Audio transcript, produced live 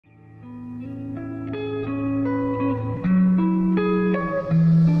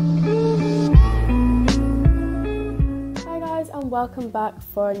welcome back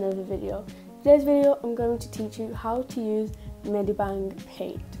for another video. Today's video I'm going to teach you how to use MediBang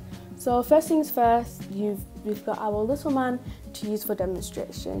Paint. So first things first, we've got our little man to use for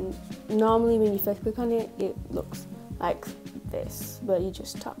demonstration. Normally when you first click on it, it looks like this, but you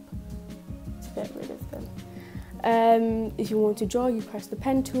just tap to get rid of them. If you want to draw, you press the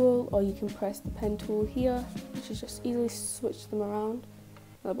pen tool, or you can press the pen tool here, which is just easily switch them around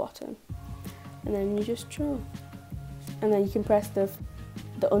at the bottom, and then you just draw. And then you can press the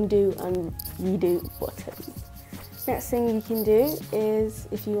undo and redo button. Next thing you can do is,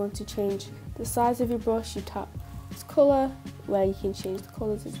 if you want to change the size of your brush, you tap this colour, where you can change the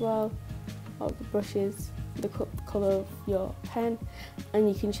colours as well of the brushes, the colour of your pen, and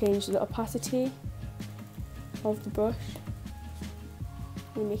you can change the opacity of the brush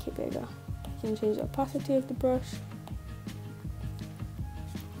and make it bigger. You can change the opacity of the brush,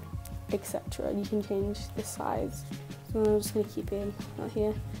 etc. You can change the size. So I'm just going to keep him out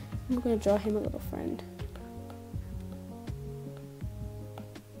here. I'm going to draw him a little friend.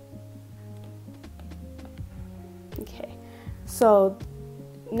 Okay, so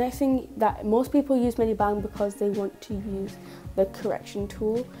next thing, that most people use MediBang because they want to use the correction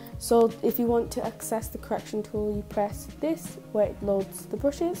tool. So if you want to access the correction tool, you press this where it loads the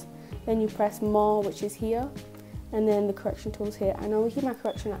brushes, then you press more, which is here, and then the correction tool's here. I normally keep my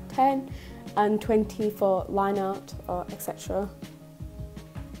correction at 10 and 20 for line art or etc.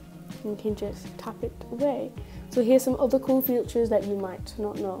 You can just tap it away. So here's some other cool features that you might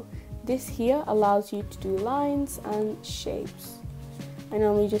not know. This here allows you to do lines and shapes. I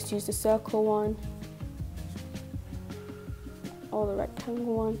normally just use the circle one or the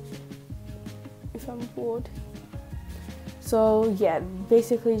rectangle one if I'm bored. So yeah,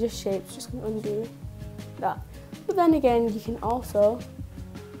 basically just shapes, just gonna undo that. But then again, you can also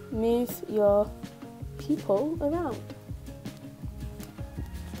move your people around.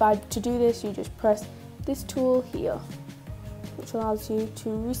 To do this, you just press this tool here, which allows you to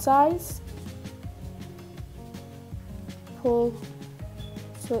resize, pull,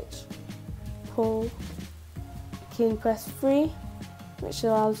 switch, pull. You can press free, which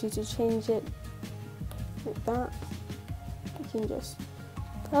allows you to change it like that. You can just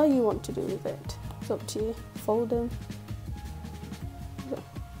tell you what to do with it. It's up to you. Fold them.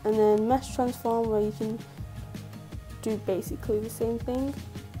 And then mesh transform, where you can do basically the same thing,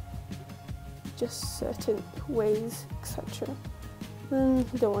 just certain ways, etc. Then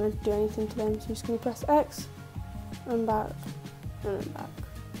you don't want to do anything to them, so you're just going to press X and back and then back.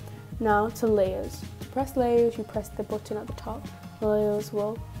 Now to layers. To press layers, you press the button at the top. The layers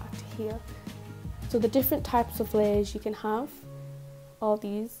will act here. So the different types of layers you can have, all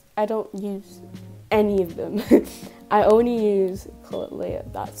these, I don't use any of them. I only use color layer,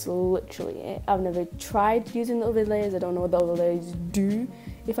 that's literally it. I've never tried using the other layers. I don't know what the other layers do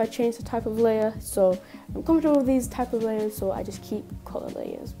if I change the type of layer, so I'm comfortable with these type of layers, so I just keep color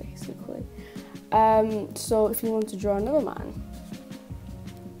layers basically. So if you want to draw another man,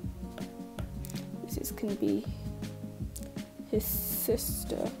 this can be his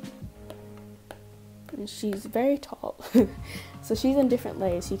sister, and she's very tall. So she's in different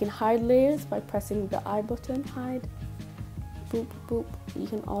layers. So you can hide layers by pressing the I button, hide, boop, boop. You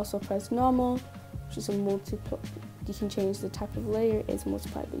can also press normal, which is a multiple. You can change the type of layer, it's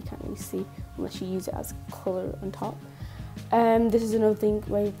multiplied, but you can't really see unless you use it as color on top. This is another thing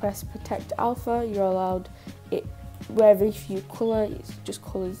where you press protect alpha, you're allowed it, wherever if you color, it just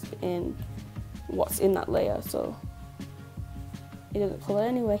colors in what's in that layer. So it doesn't color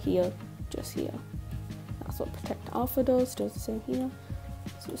anywhere here, just here. That's what protect alpha does the same here.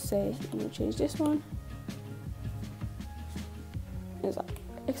 So say I'm going to change this one,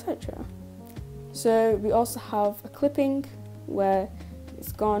 etc. So we also have a clipping where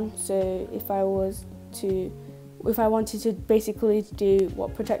it's gone. So if I wanted to basically do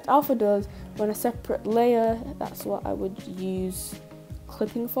what protect alpha does on a separate layer, that's what I would use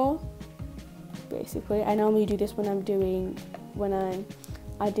clipping for. Basically, I normally do this when I'm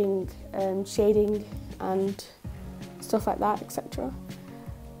adding shading and stuff like that, etc.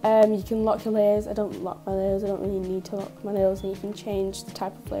 You can lock your layers. I don't lock my layers, I don't really need to lock my layers, and you can change the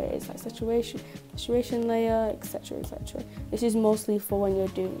type of layer. It's like saturation layer, etc, etc. This is mostly for when you're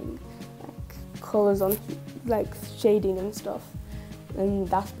doing like colours on, like shading and stuff. And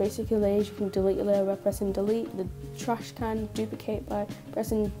that's basically layers. You can delete your layer by pressing delete, the trash can, duplicate by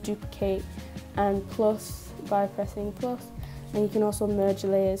pressing duplicate, and plus by pressing plus. And you can also merge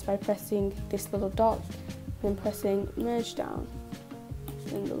layers by pressing this little dot, then pressing merge down.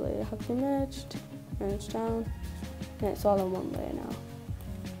 And the layer has been merged down, and it's all in one layer now.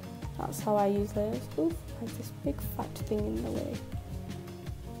 That's how I use layers. Oof. has this big fat thing in the way.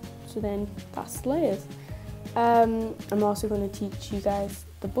 So then that's layers. I'm also going to teach you guys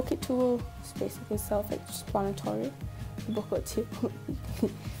the bucket tool. It's basically self-explanatory. The bucket tool.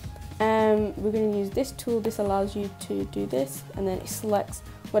 We're going to use this tool. This allows you to do this, and then it selects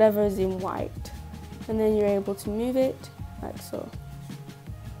whatever is in white, and then you're able to move it like so.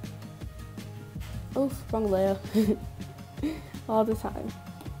 Oof, wrong layer. All the time.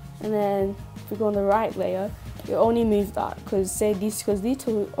 And then if we go on the right layer, you only move that because these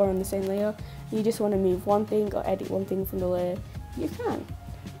two are on the same layer. You just want to move one thing or edit one thing from the layer, you can.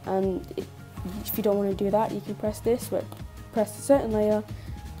 And if you don't want to do that, you can press this, but press a certain layer,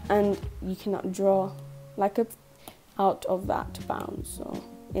 and you cannot draw like out of that bound, so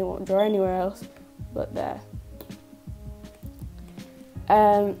it won't draw anywhere else but there.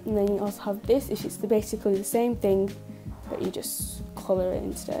 And then you also have this, which is basically the same thing, but you just colour it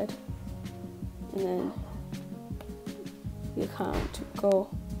instead, and then you can't go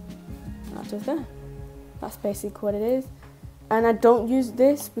out of there. That's basically what it is. And I don't use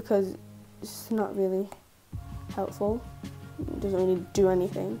this because it's not really helpful. It doesn't really do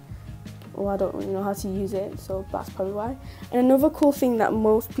anything, or I don't really know how to use it, so that's probably why. And another cool thing that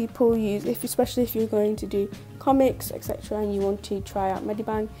most people use, especially if you're going to do comics, etc., and you want to try out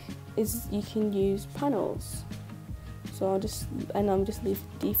MediBang, is you can use panels. So I'm just leave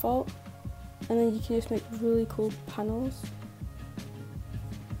default, and then you can just make really cool panels.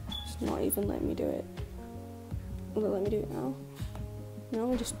 It's not even letting me do it. Will it let me do it now? No,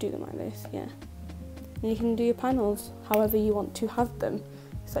 we'll just do them like this, yeah. And you can do your panels however you want to have them,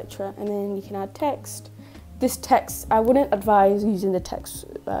 etc. And then you can add text. This text, I wouldn't advise using the text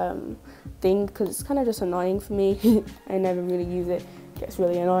thing because it's kind of just annoying for me. I never really use it. It gets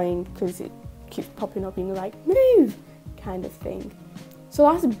really annoying because it keeps popping up and you're like, move, kind of thing. So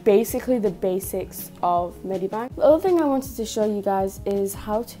that's basically the basics of MediBang. The other thing I wanted to show you guys is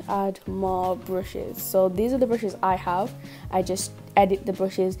how to add more brushes. So these are the brushes I have. I just edit the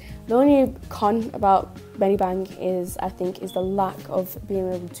brushes. The only con about MediBang is, I think, is the lack of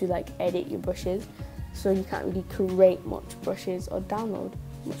being able to like edit your brushes. So you can't really create much brushes or download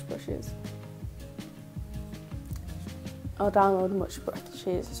much brushes.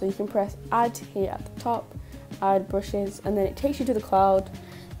 So you can press add here at the top, add brushes, and then it takes you to the cloud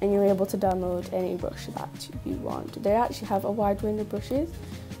and you're able to download any brush that you want. They actually have a wide range of brushes,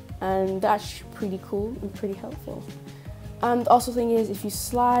 and that's pretty cool and pretty helpful. And also the thing is, if you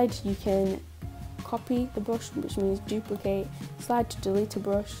slide, you can copy the brush, which means duplicate, slide to delete a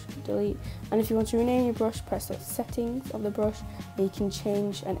brush, delete, and if you want to rename your brush, press the settings of the brush, and you can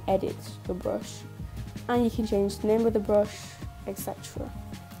change and edit the brush, and you can change the name of the brush, etc.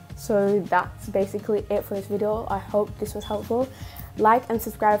 So that's basically it for this video. I hope this was helpful. Like and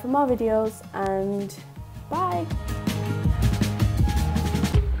subscribe for more videos, and bye!